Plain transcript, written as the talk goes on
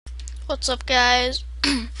What's up, guys?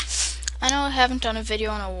 I know I haven't done a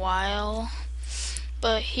video in a while,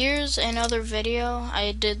 but here's another video.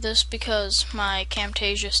 I did this because my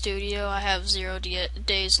Camtasia Studio, I have 0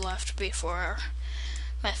 days left before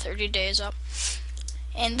my 30 days up.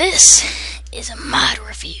 And this is a mod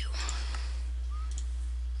review.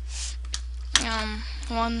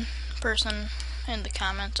 One person in the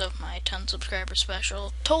comments of my 10 subscriber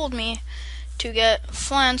special told me to get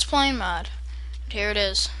FLans plane mod. And here it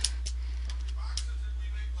is.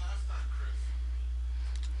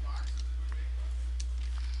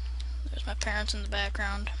 There's my parents in the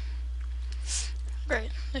background.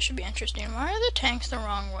 Great, this should be interesting. Why are the tanks the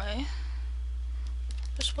wrong way?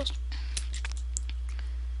 They're supposed to...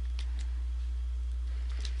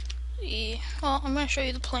 Well, I'm going to show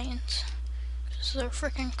you the planes, because they're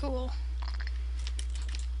freaking cool.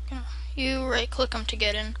 You right click them to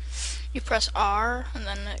get in. You press R, and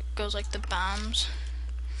then it goes like the bombs.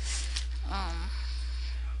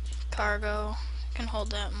 Cargo, can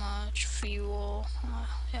hold that much. Fuel,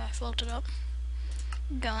 yeah, I filled it up.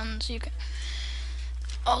 Guns, you can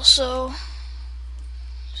also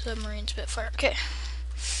submarine Spitfire. Okay,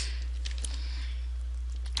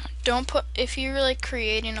 don't put, if you're like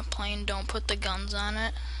creating a plane, don't put the guns on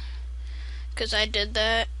it, because I did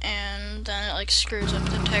that and then it like screws up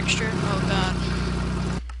the texture. Oh god.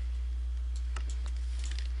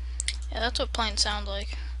 Yeah, that's what planes sound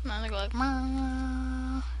like. And then they go like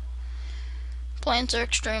Mah. Planes are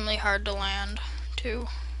extremely hard to land too.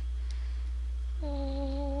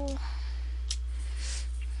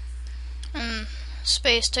 And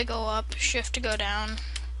space to go up, shift to go down.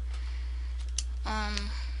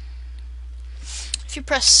 If you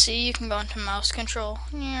press C, you can go into mouse control.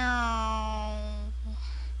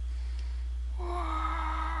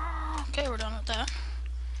 Okay, we're done with that.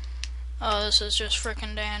 Oh, this is just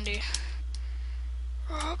frickin' dandy.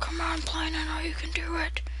 Oh, come on, plane, I know you can do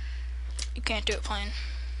it. You can't do it, plane.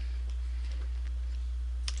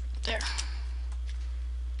 There.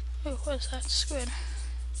 Oh, what is that? Squid.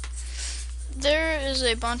 There is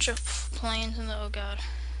a bunch of planes in the, oh god.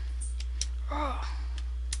 Oh.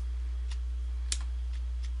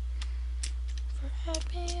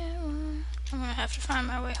 I'm gonna have to find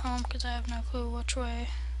my way home because I have no clue which way.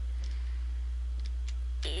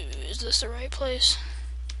 Is this the right place?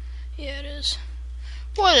 Yeah, it is.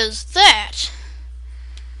 What is that?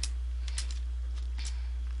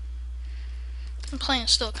 The plane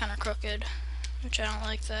is still kind of crooked, which I don't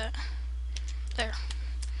like that. There.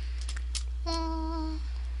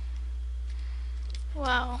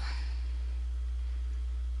 Wow.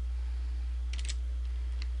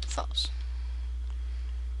 False.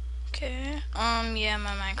 Okay. Yeah,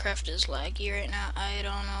 my Minecraft is laggy right now. I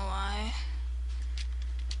don't know why.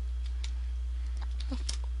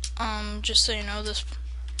 Just so you know, this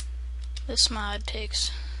mod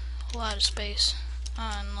takes a lot of space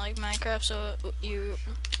on like Minecraft, so you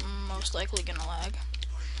most likely gonna lag.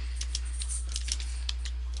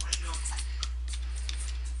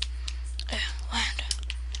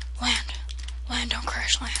 Land, don't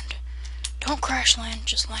crash land. Don't crash land,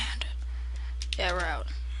 just land. Yeah, we're out.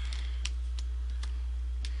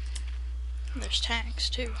 There's tanks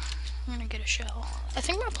too. I'm gonna get a shell. I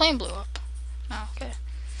think my plane blew up. Oh, okay.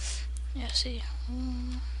 Yeah, see.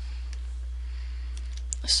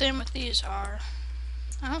 The same with these are.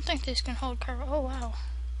 I don't think these can hold cargo. Oh, wow.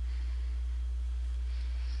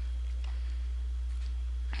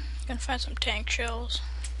 Gonna find some tank shells.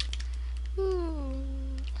 Ooh.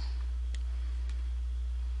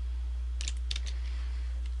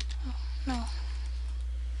 Oh, no.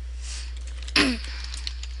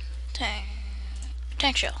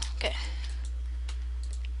 Tank shell. Okay.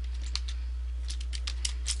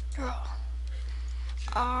 Oh.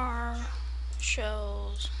 R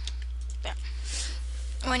shells. Yeah.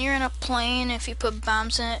 When you're in a plane, if you put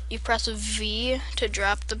bombs in it, you press V to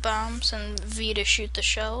drop the bombs and V to shoot the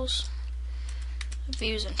shells.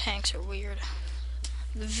 V's in tanks are weird.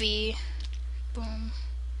 V, boom.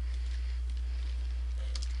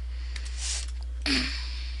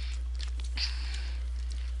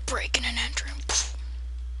 Breaking and entering.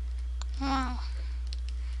 Wow.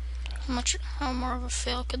 How more of a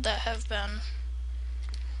fail could that have been?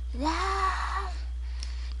 Wow.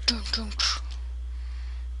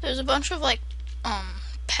 There's a bunch of like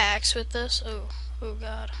packs with this. Oh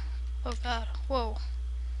god. Oh god. Whoa.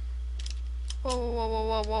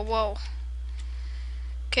 Whoa.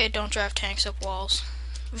 Okay, don't drive tanks up walls.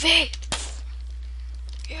 V!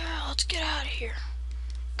 Yeah, let's get out of here.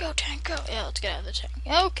 Go tank, go. Yeah, let's get out of the tank.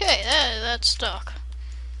 Okay, that's stuck.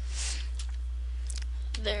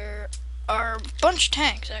 There are a bunch of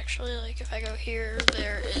tanks actually. Like if I go here,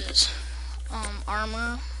 there is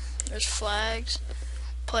armor. There's flags.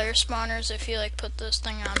 Player spawners, if you like put this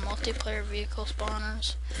thing on multiplayer vehicle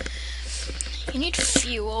spawners. You need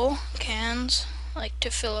fuel cans, like to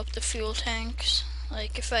fill up the fuel tanks.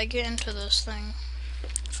 Like if I get into this thing,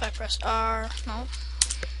 if I press R, no,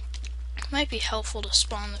 it might be helpful to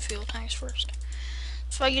spawn the fuel tanks first.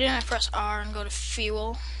 If I get in, I press R and go to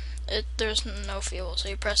fuel. There's no fuel, so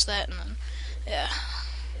you press that and then, yeah,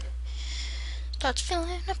 starts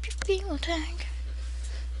filling up your fuel tank.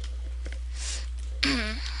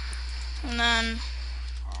 And then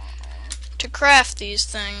to craft these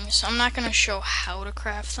things, I'm not going to show how to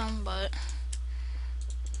craft them, but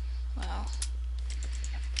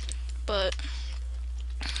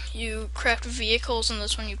you craft vehicles, and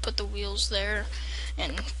this one you put the wheels there,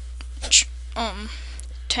 and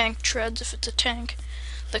tank treads if it's a tank,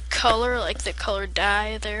 the color, like the color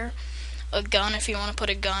dye there, a gun if you want to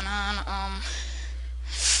put a gun on,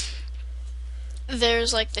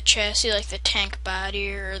 there's like the chassis, like the tank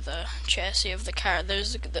body or the chassis of the car.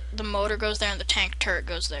 There's the motor goes there and the tank turret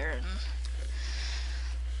goes there, and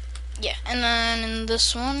yeah. And then in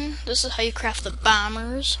this one, this is how you craft the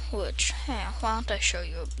bombers. Which, why don't I show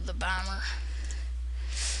you the bomber?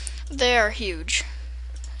 They are huge.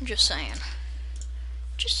 Just saying.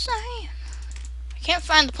 Just saying. I can't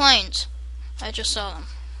find the planes. I just saw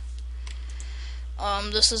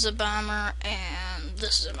them. This is a bomber and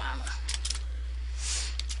this is a bomber.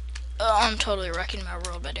 I'm totally wrecking my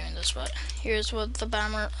world by doing this, but here's what the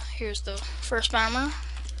bomber, here's the first bomber.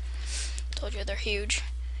 Told you they're huge.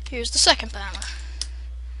 Here's the second bomber.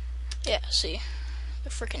 Yeah, see? They're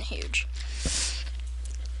freaking huge.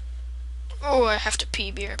 Oh, I have to pee,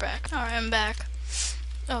 be right back. Alright, I'm back.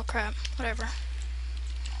 Oh crap, whatever.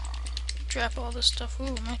 Drop all this stuff.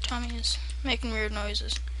 Ooh, my tummy is making weird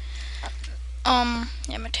noises. Yeah,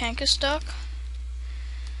 my tank is stuck.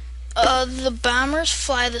 The bombers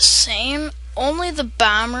fly the same. Only the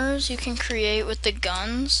bombers you can create with the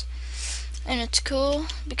guns. And it's cool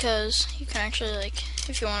because you can actually, like,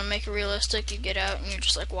 if you want to make it realistic, you get out and you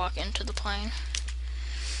just, like, walk into the plane.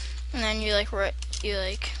 And then you, like,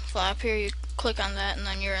 fly up here, you click on that, and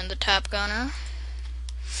then you're in the Top Gunner.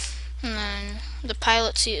 And then the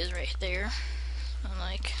pilot seat is right there. And,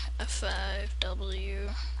 like,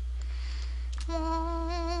 F5W.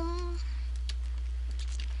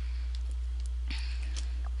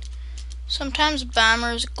 Sometimes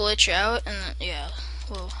bombers glitch out, and yeah,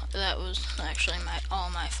 well, that was actually all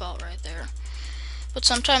my fault right there. But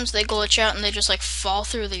sometimes they glitch out and they just like fall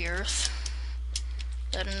through the earth.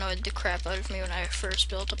 That annoyed the crap out of me when I first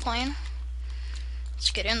built a plane.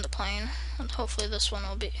 Let's get in the plane, and hopefully this one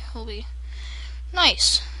will be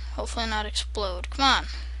nice. Hopefully not explode. Come on,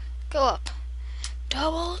 go up.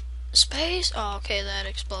 Double space. Oh, okay, that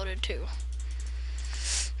exploded too.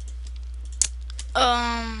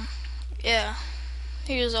 Yeah,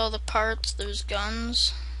 here's all the parts. There's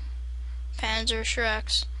guns, Panzer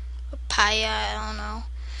Shreks, a Paya, I don't know,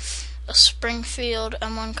 a Springfield,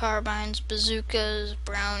 M1 carbines, bazookas,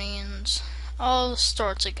 Brownians, all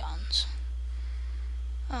sorts of guns.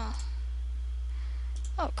 Oh,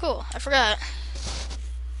 cool, I forgot.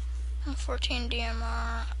 M14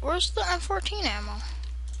 DMR. Where's the M14 ammo?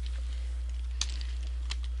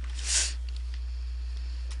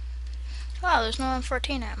 Wow, there's no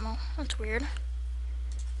M14 ammo. That's weird.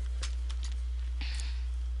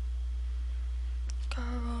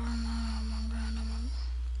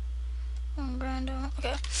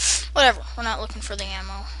 Okay, whatever. We're not looking for the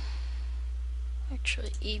ammo. Actually,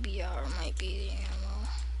 EBR might be the ammo.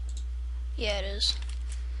 Yeah, it is.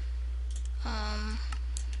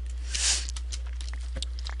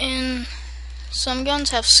 And some guns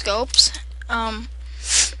have scopes.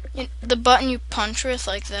 The button you punch with,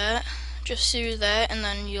 like that. Just do that, and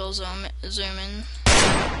then you'll zoom in,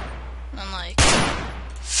 and like,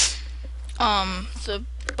 the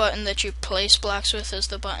button that you place blocks with is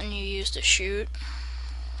the button you use to shoot.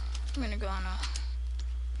 I'm gonna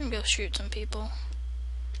go shoot some people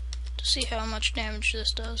to see how much damage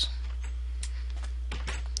this does.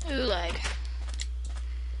 Ooh, lag.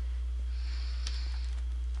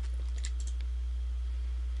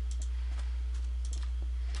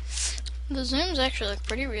 The zooms actually look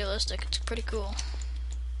pretty realistic. It's pretty cool.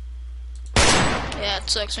 Yeah, it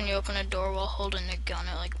sucks when you open a door while holding a gun.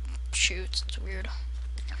 It like shoots. It's weird.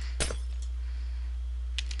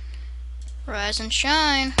 Rise and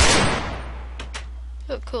shine.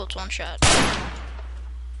 Oh, cool. It's one shot.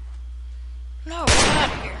 No, get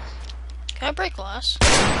out of here. Can I break glass?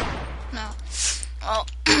 No. Well,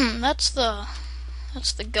 that's the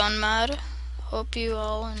gun mod. Hope you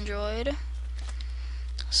all enjoyed.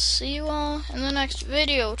 see you all in the next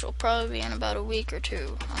video, which will probably be in about a week or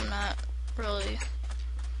two. I'm not really,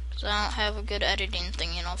 because I don't have a good editing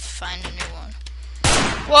thing, and I'll find a new one.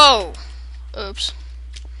 Whoa! Oops.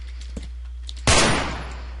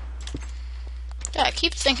 Yeah, I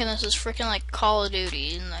keep thinking this is freaking like Call of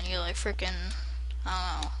Duty, and then you're like freaking,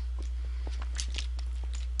 I don't know.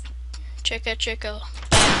 Chicka.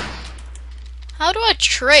 How do I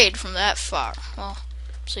trade from that far? Well,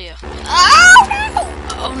 see ya.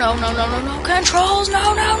 Oh no, controls,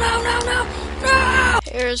 no!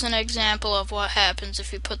 Here's an example of what happens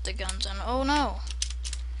if you put the guns on. Oh no.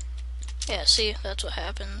 Yeah, see, that's what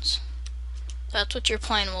happens. That's what your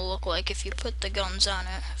plane will look like if you put the guns on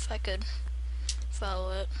it. If I could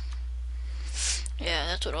follow it. Yeah,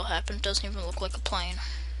 that's what'll happen. It doesn't even look like a plane.